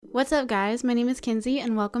What's up, guys? My name is Kinsey,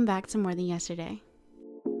 and welcome back to More Than Yesterday.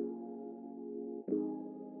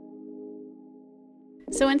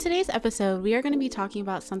 So in today's episode, we are going to be talking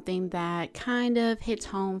about something that kind of hits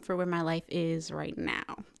home for where my life is right now.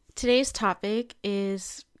 Today's topic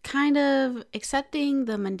is kind of accepting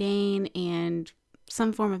the mundane and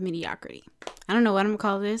some form of mediocrity. I don't know what I'm going to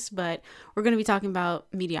call this, but we're going to be talking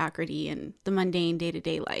about mediocrity and the mundane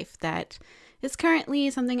day-to-day life that is currently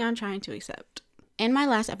something I'm trying to accept. In my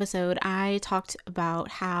last episode, I talked about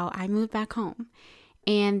how I moved back home,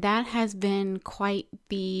 and that has been quite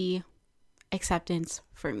the acceptance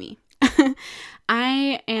for me.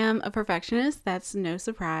 I am a perfectionist, that's no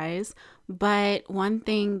surprise, but one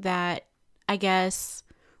thing that I guess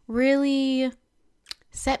really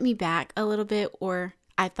set me back a little bit, or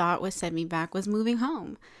I thought was set me back, was moving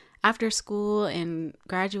home. After school and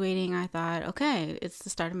graduating, I thought, okay, it's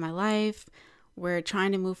the start of my life. We're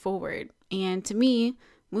trying to move forward. And to me,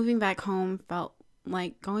 moving back home felt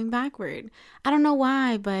like going backward. I don't know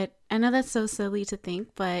why, but I know that's so silly to think,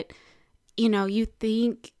 but you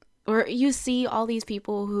think or you see all these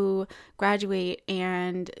people who graduate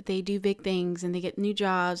and they do big things and they get new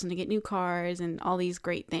jobs and they get new cars and all these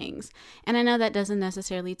great things. And I know that doesn't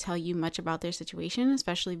necessarily tell you much about their situation,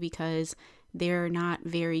 especially because they're not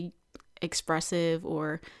very expressive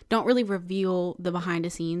or don't really reveal the behind the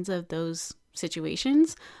scenes of those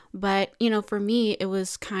situations. But, for me, it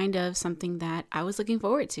was kind of something that I was looking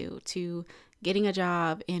forward to getting a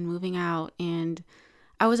job and moving out, and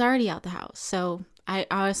I was already out the house. So I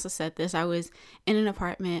also said this, I was in an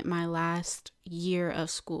apartment my last year of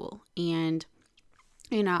school, and,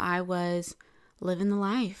 I was living the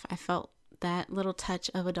life. I felt that little touch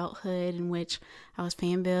of adulthood in which I was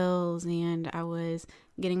paying bills and I was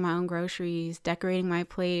getting my own groceries, decorating my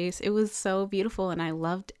place. It was so beautiful and I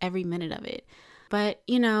loved every minute of it. But,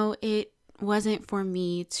 it wasn't for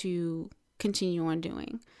me to continue on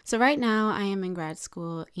doing. So right now I am in grad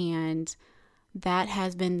school, and that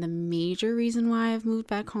has been the major reason why I've moved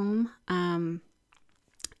back home.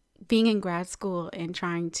 Being in grad school and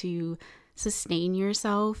trying to sustain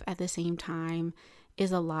yourself at the same time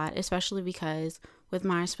is a lot, especially because with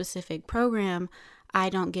my specific program, I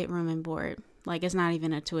don't get room and board. Like, it's not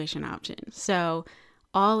even a tuition option. So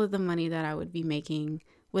all of the money that I would be making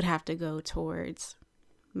would have to go towards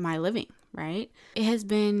my living, right? It has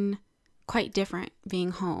been quite different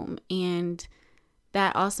being home, and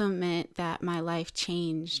that also meant that my life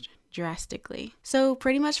changed drastically. So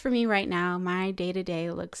pretty much for me right now, my day-to-day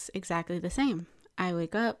looks exactly the same. I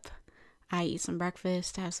wake up, I eat some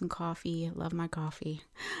breakfast, have some coffee. I love my coffee.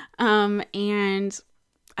 And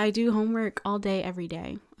I do homework all day, every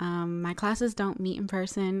day. My classes don't meet in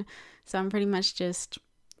person, so I'm pretty much just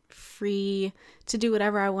free to do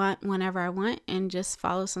whatever I want, whenever I want, and just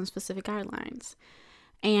follow some specific guidelines.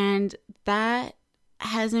 And that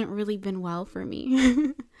hasn't really been well for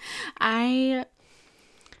me. How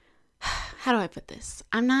do I put this?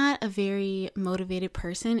 I'm not a very motivated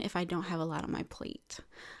person if I don't have a lot on my plate.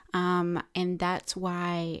 And that's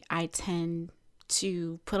why I tend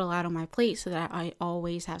to put a lot on my plate so that I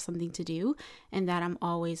always have something to do and that I'm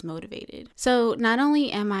always motivated. So not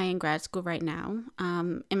only am I in grad school right now,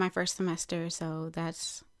 in my first semester, so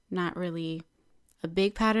that's not really a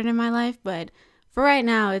big pattern in my life, but for right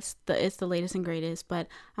now, it's the latest and greatest. But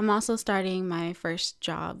I'm also starting my first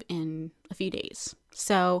job in a few days.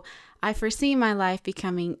 So I foresee my life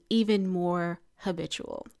becoming even more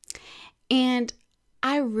habitual. And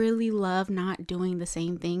I really love not doing the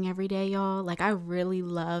same thing every day, y'all. Like, I really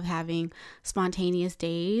love having spontaneous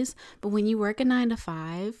days. But when you work a 9 to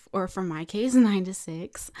 5, or for my case, 9 to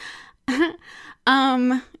 6,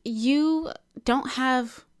 you don't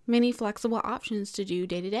have many flexible options to do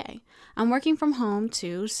day to day. I'm working from home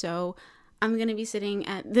too, so I'm going to be sitting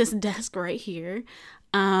at this desk right here,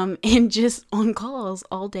 and just on calls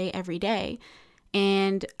all day, every day.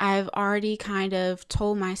 And I've already kind of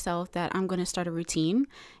told myself that I'm going to start a routine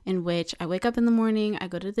in which I wake up in the morning, I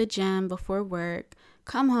go to the gym before work,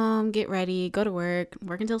 come home, get ready, go to work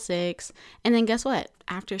until 6. And then guess what?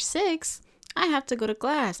 After 6, I have to go to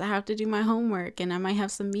class. I have to do my homework, and I might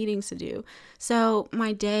have some meetings to do. So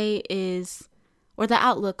my day is, or the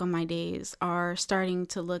outlook on my days are starting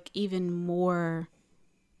to look even more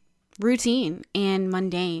routine and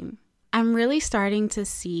mundane. I'm really starting to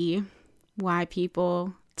see why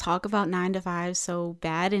people talk about 9 to 5 so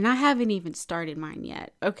bad, and I haven't even started mine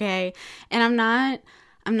yet, okay? And I'm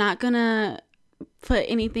not gonna put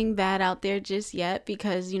anything bad out there just yet,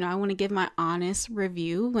 because I want to give my honest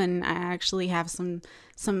review when I actually have some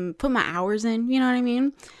put my hours in, you know what I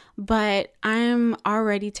mean? But I'm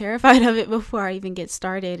already terrified of it before I even get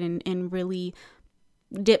started, and really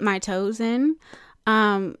dip my toes in.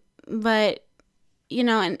 But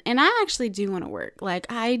and I actually do want to work. Like,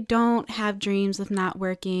 I don't have dreams of not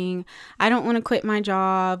working. I don't want to quit my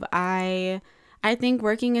job. I think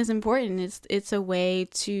working is important. It's a way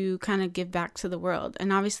to kind of give back to the world.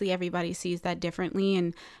 And obviously everybody sees that differently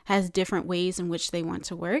and has different ways in which they want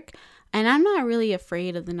to work. And I'm not really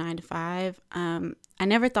afraid of the 9 to 5. I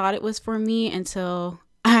never thought it was for me until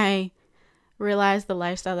I realized the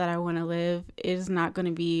lifestyle that I want to live is not going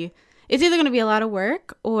to be, it's either going to be a lot of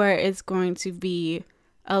work or it's going to be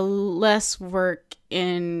a less work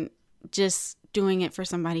in just doing it for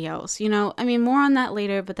somebody else. More on that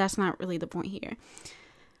later, but that's not really the point here.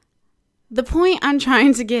 The point I'm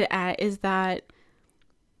trying to get at is that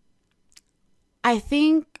I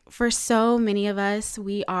think for so many of us,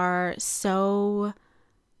 we are so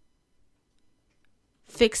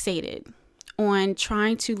fixated on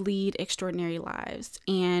trying to lead extraordinary lives,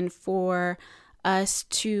 and for us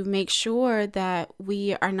to make sure that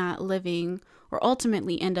we are not living or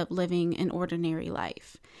ultimately end up living an ordinary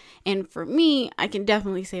life. And for me, I can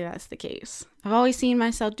definitely say that's the case. I've always seen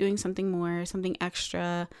myself doing something more, something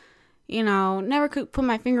extra, never could put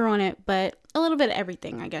my finger on it, but a little bit of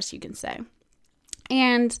everything, I guess you can say.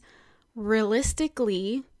 And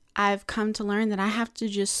realistically, I've come to learn that I have to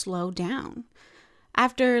just slow down.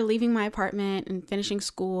 After leaving my apartment and finishing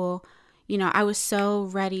school, I was so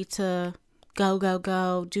ready to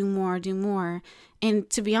go, do more. And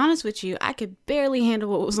to be honest with you, I could barely handle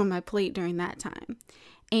what was on my plate during that time.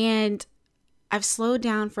 And I've slowed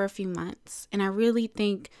down for a few months. And I really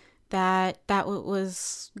think that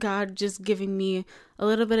was God just giving me a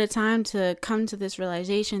little bit of time to come to this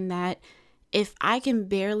realization that if I can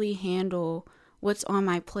barely handle what's on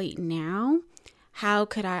my plate now, how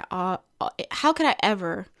could I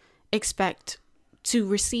ever expect to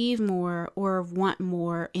receive more or want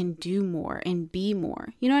more and do more and be more?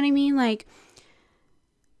 You know what I mean? Like,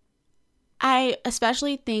 I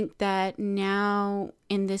especially think that now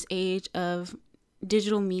in this age of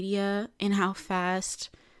digital media and how fast,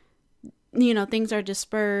 things are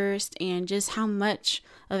dispersed, and just how much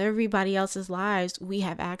of everybody else's lives we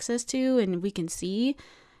have access to and we can see.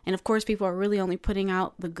 And of course, people are really only putting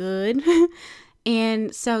out the good.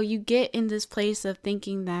 And so you get in this place of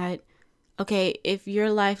thinking that, okay, if your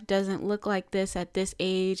life doesn't look like this at this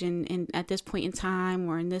age and at this point in time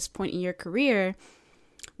or in this point in your career,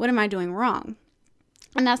 what am I doing wrong?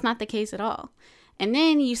 And that's not the case at all. And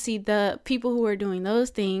then you see the people who are doing those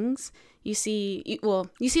things. You see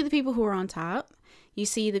the people who are on top. You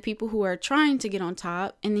see the people who are trying to get on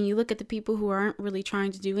top. And then you look at the people who aren't really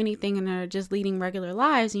trying to do anything and are just leading regular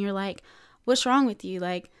lives. And you're like, what's wrong with you?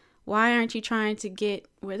 Like, why aren't you trying to get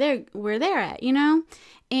where they're at,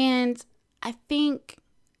 And I think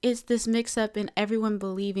it's this mix up in everyone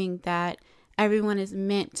believing that everyone is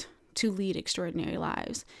meant to lead extraordinary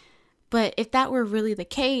lives. But if that were really the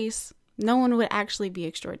case, no one would actually be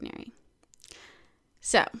extraordinary.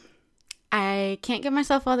 So I can't give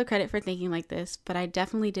myself all the credit for thinking like this, but I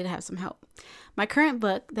definitely did have some help. My current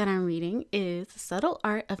book that I'm reading is The Subtle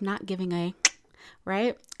Art of Not Giving a,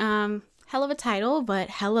 right? Hell of a title, but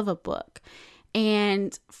hell of a book.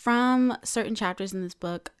 And from certain chapters in this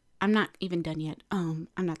book, I'm not even done yet. I'm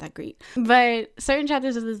not that great. But certain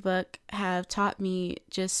chapters of this book have taught me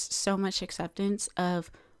just so much acceptance of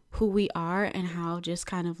who we are and how just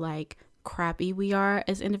kind of like crappy we are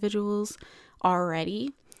as individuals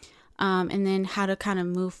already. And then how to kind of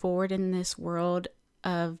move forward in this world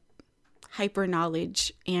of hyper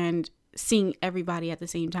knowledge and seeing everybody at the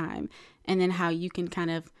same time. And then how you can kind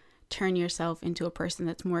of turn yourself into a person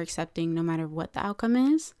that's more accepting no matter what the outcome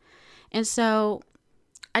is. And so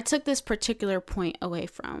I took this particular point away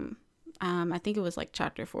from, I think it was like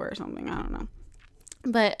chapter 4 or something. I don't know.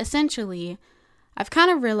 But essentially, I've kind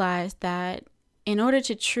of realized that in order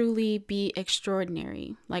to truly be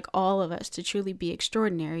extraordinary, like all of us to truly be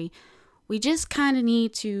extraordinary, we just kind of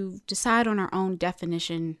need to decide on our own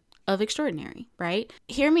definition of extraordinary, right?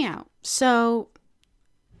 Hear me out. So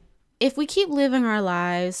if we keep living our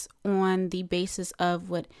lives on the basis of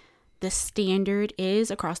what the standard is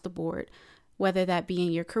across the board, whether that be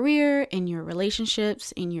in your career, in your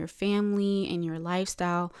relationships, in your family, in your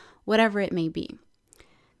lifestyle, whatever it may be,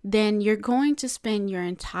 then you're going to spend your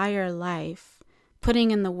entire life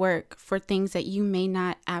putting in the work for things that you may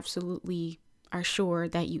not absolutely are sure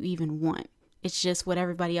that you even want. It's just what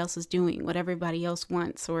everybody else is doing, what everybody else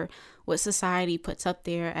wants, or what society puts up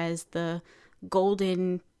there as the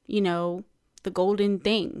golden, the golden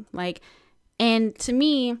thing. And to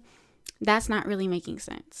me, that's not really making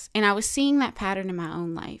sense. And I was seeing that pattern in my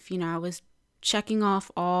own life. I was checking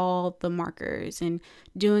off all the markers and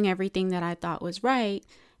doing everything that I thought was right.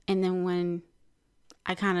 And then when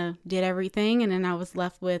I kind of did everything, and then I was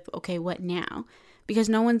left with, okay, what now? Because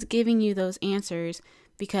no one's giving you those answers,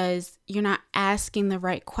 because you're not asking the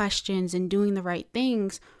right questions and doing the right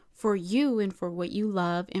things for you and for what you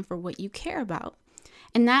love and for what you care about.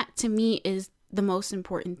 And that, to me, is the most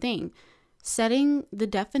important thing. Setting the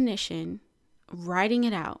definition, writing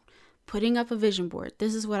it out, putting up a vision board.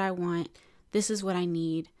 This is what I want. This is what I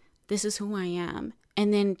need. This is who I am.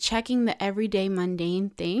 And then checking the everyday mundane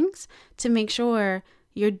things to make sure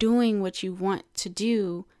you're doing what you want to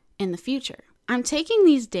do in the future. I'm taking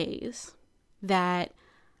these days that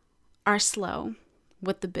are slow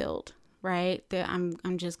with the build, right? That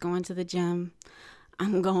I'm just going to the gym.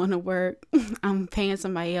 I'm going to work. I'm paying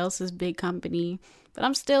somebody else's big company, but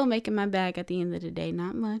I'm still making my bag at the end of the day.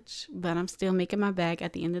 Not much, but I'm still making my bag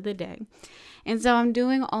at the end of the day. And so I'm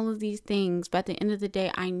doing all of these things, but at the end of the day,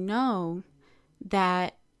 I know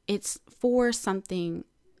that it's for something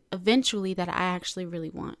eventually that I actually really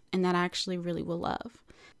want and that I actually really will love.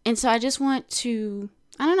 And so I just want to,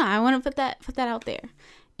 I want to put that out there.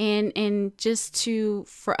 And just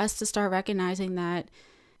for us to start recognizing that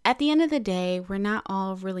at the end of the day, we're not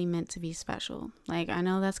all really meant to be special. Like, I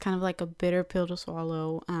know that's kind of like a bitter pill to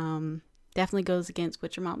swallow. Definitely goes against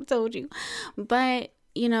what your mom told you. But,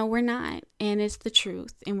 we're not. And it's the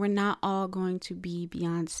truth. And we're not all going to be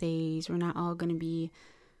Beyoncé's. We're not all going to be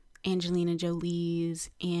Angelina Jolie's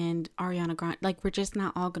and Ariana Grande. Like, we're just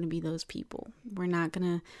not all going to be those people. We're not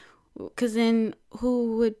going to, because then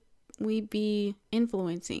who would we be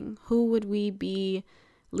influencing? Who would we be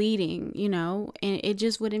leading, and it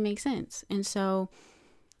just wouldn't make sense. And so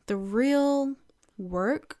the real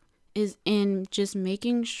work is in just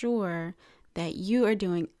making sure that you are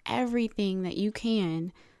doing everything that you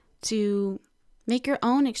can to make your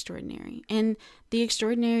own extraordinary. And the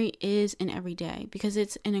extraordinary is in every day, because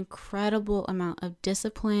it's an incredible amount of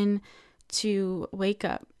discipline to wake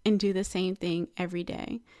up and do the same thing every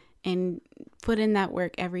day and put in that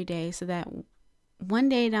work every day, so that one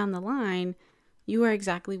day down the line, you are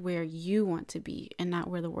exactly where you want to be and not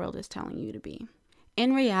where the world is telling you to be.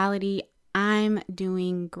 In reality, I'm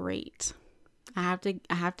doing great. I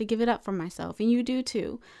have to give it up for myself, and you do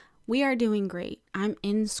too. We are doing great. I'm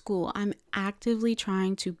in school. I'm actively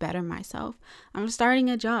trying to better myself. I'm starting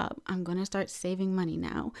a job. I'm going to start saving money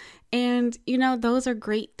now. And, those are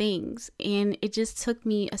great things. And it just took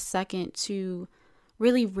me a second to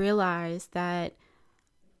really realize that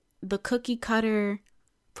the cookie cutter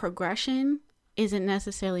progression isn't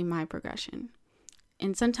necessarily my progression.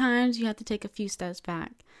 And sometimes you have to take a few steps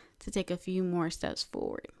back to take a few more steps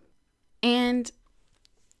forward. And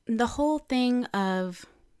the whole thing of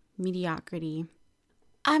mediocrity,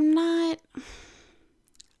 I'm not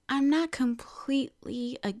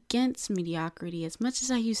completely against mediocrity as much as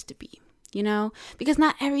I used to be, because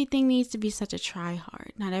not everything needs to be such a try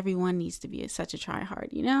hard. Not everyone needs to be such a try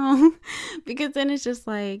hard, because then it's just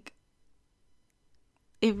like,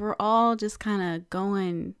 if we're all just kind of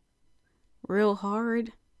going real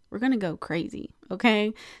hard, we're going to go crazy.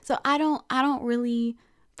 Okay. So I don't really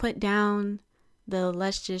put down the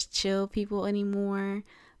let's just chill people anymore,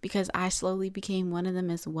 because I slowly became one of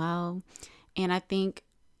them as well. And I think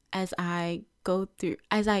as I go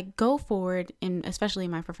forward, and especially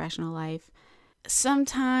in my professional life,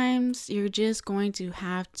 sometimes you're just going to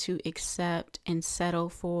have to accept and settle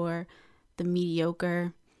for the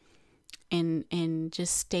mediocre and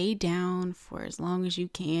just stay down for as long as you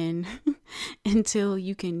can until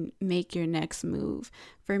you can make your next move.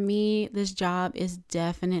 For me, this job is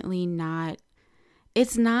definitely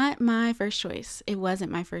it's not my first choice. It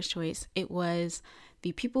wasn't my first choice. It was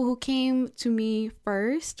the people who came to me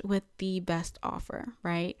first with the best offer,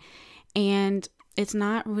 right? And it's in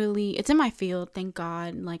my field, thank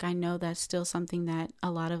God. Like, I know that's still something that a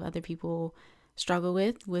lot of other people struggle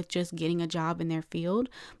with just getting a job in their field,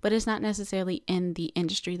 but it's not necessarily in the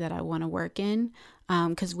industry that I want to work in.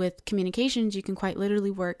 Because with communications, you can quite literally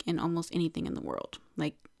work in almost anything in the world,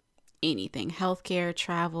 like anything: healthcare,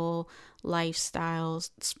 travel, lifestyles,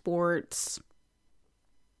 sports,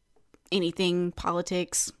 anything,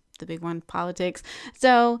 politics, the big one, politics.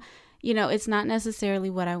 So, it's not necessarily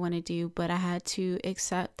what I want to do, but I had to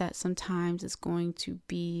accept that sometimes it's going to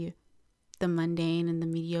be the mundane and the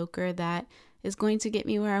mediocre that is going to get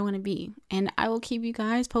me where I want to be. And I will keep you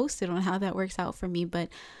guys posted on how that works out for me. But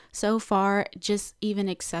so far, just even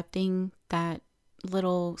accepting that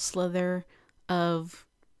little slither of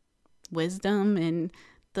wisdom and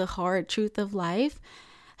the hard truth of life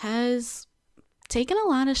has taken a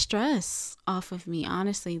lot of stress off of me,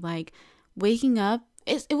 honestly. Like, waking up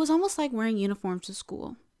it was almost like wearing uniforms to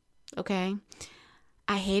school. Okay.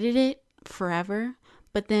 I hated it forever.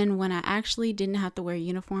 But then when I actually didn't have to wear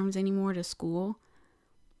uniforms anymore to school,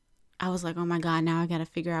 I was like, oh my God, now I got to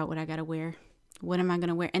figure out what I got to wear. What am I going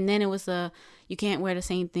to wear? And then it was you can't wear the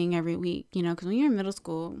same thing every week, because when you're in middle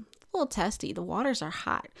school, it's a little testy. The waters are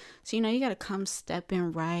hot. So, you got to come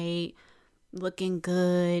stepping right, looking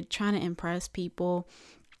good, trying to impress people.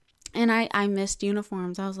 And I missed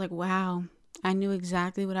uniforms. I was like, wow, I knew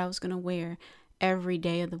exactly what I was going to wear every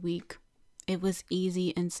day of the week. It was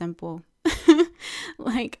easy and simple.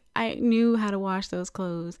 Like, I knew how to wash those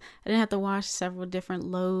clothes. I didn't have to wash several different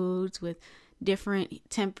loads with different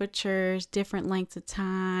temperatures, different lengths of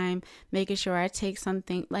time, making sure I take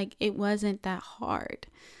something. Like, it wasn't that hard.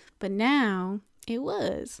 But now it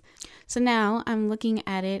was. So now I'm looking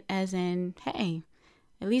at it as in, hey,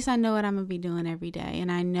 at least I know what I'm going to be doing every day.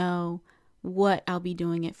 And I know what I'll be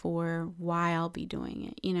doing it for, why I'll be doing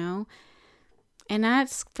it, And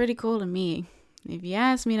that's pretty cool to me. If you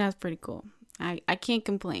ask me, that's pretty cool. I can't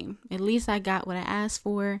complain. At least I got what I asked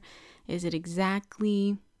for. Is it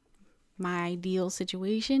exactly my ideal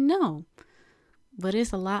situation? No. But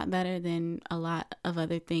it's a lot better than a lot of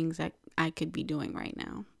other things that I could be doing right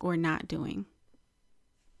now or not doing.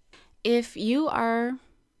 If you are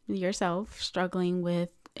yourself struggling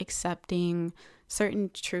with accepting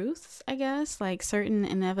certain truths, I guess, like certain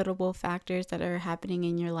inevitable factors that are happening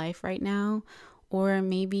in your life right now, or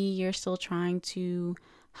maybe you're still trying to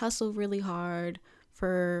hustle really hard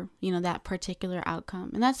for, that particular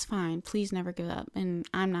outcome. And that's fine. Please never give up. And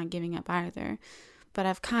I'm not giving up either. But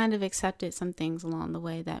I've kind of accepted some things along the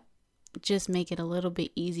way that just make it a little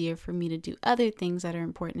bit easier for me to do other things that are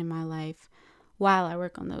important in my life while I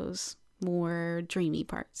work on those more dreamy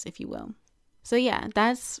parts, if you will. So yeah,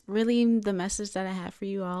 that's really the message that I have for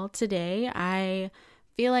you all today. I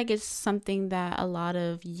feel like it's something that a lot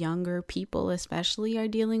of younger people especially are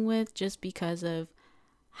dealing with, just because of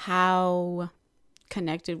how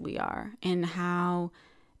connected we are and how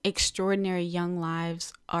extraordinary young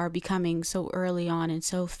lives are becoming so early on and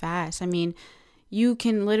so fast. I mean, you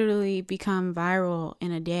can literally become viral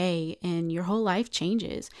in a day and your whole life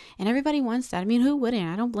changes, and everybody wants that. I mean, who wouldn't?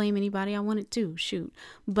 I don't blame anybody. I want it too, shoot.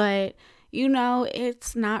 But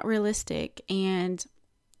it's not realistic, and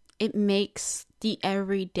it makes the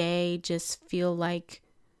everyday just feel like,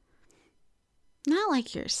 not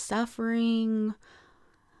like you're suffering,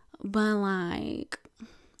 but like,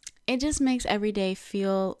 it just makes every day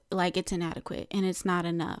feel like it's inadequate and it's not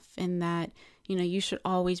enough, and that, you should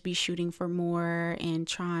always be shooting for more and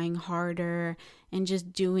trying harder and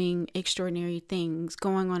just doing extraordinary things,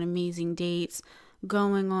 going on amazing dates,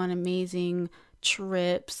 going on amazing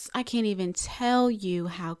trips. I can't even tell you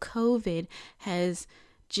how COVID has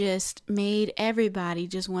just made everybody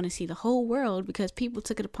just want to see the whole world, because people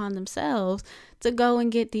took it upon themselves to go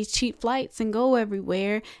and get these cheap flights and go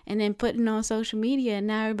everywhere and then put it on social media. And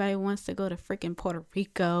now everybody wants to go to freaking Puerto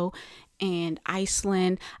Rico and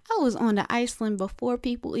Iceland. I was on to Iceland before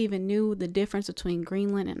people even knew the difference between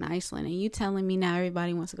Greenland and Iceland. And you telling me now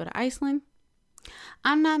everybody wants to go to Iceland?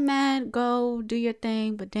 I'm not mad. Go do your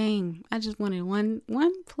thing. But dang, I just wanted one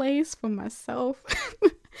place for myself.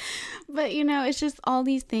 But, it's just all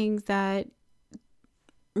these things that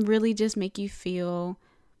really just make you feel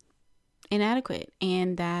inadequate,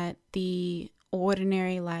 and that the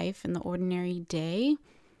ordinary life and the ordinary day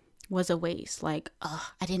was a waste. Like,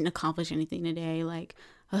 I didn't accomplish anything today. Like,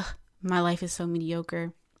 my life is so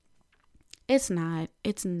mediocre. It's not.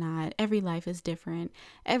 Every life is different.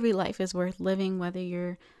 Every life is worth living, whether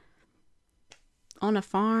you're on a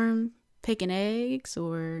farm picking eggs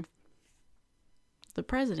or the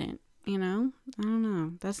president. I don't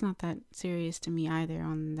know. That's not that serious to me either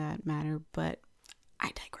on that matter, but I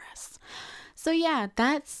digress. So yeah,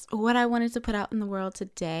 that's what I wanted to put out in the world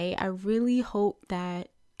today. I really hope that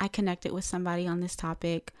I connected with somebody on this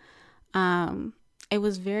topic. It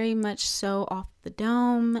was very much so off the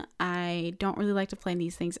dome. I don't really like to plan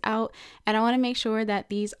these things out, and I want to make sure that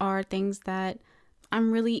these are things that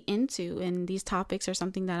I'm really into, and these topics are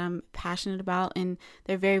something that I'm passionate about, and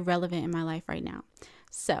they're very relevant in my life right now.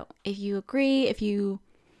 So if you agree, if you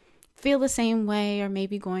feel the same way, or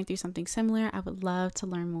maybe going through something similar, I would love to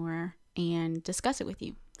learn more and discuss it with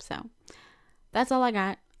you. So that's all I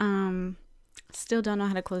got. Still don't know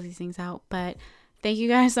how to close these things out, but thank you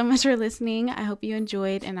guys so much for listening. I hope you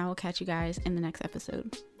enjoyed, and I will catch you guys in the next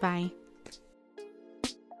episode. Bye.